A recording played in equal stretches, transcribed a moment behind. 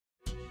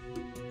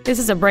This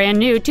is a brand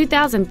new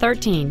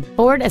 2013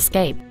 Ford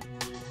Escape.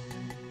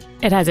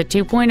 It has a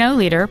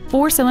 2.0-liter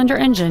four-cylinder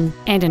engine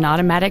and an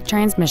automatic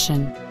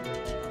transmission.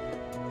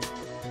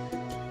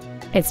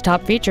 Its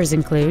top features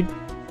include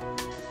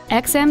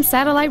XM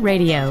satellite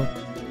radio,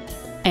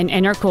 an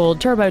intercooled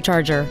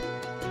turbocharger,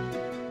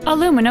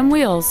 aluminum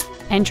wheels,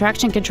 and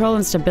traction control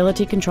and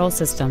stability control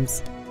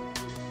systems.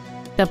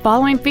 The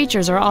following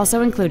features are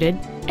also included: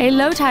 a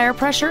low tire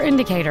pressure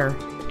indicator,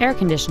 air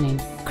conditioning,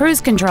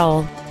 cruise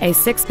control, a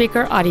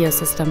 6-speaker audio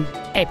system,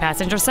 a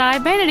passenger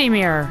side vanity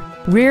mirror,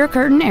 rear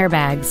curtain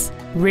airbags,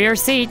 rear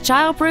seat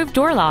child-proof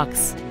door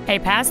locks, a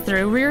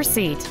pass-through rear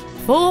seat,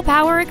 full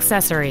power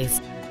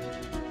accessories.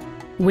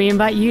 We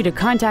invite you to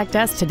contact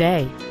us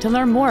today to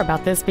learn more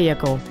about this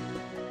vehicle.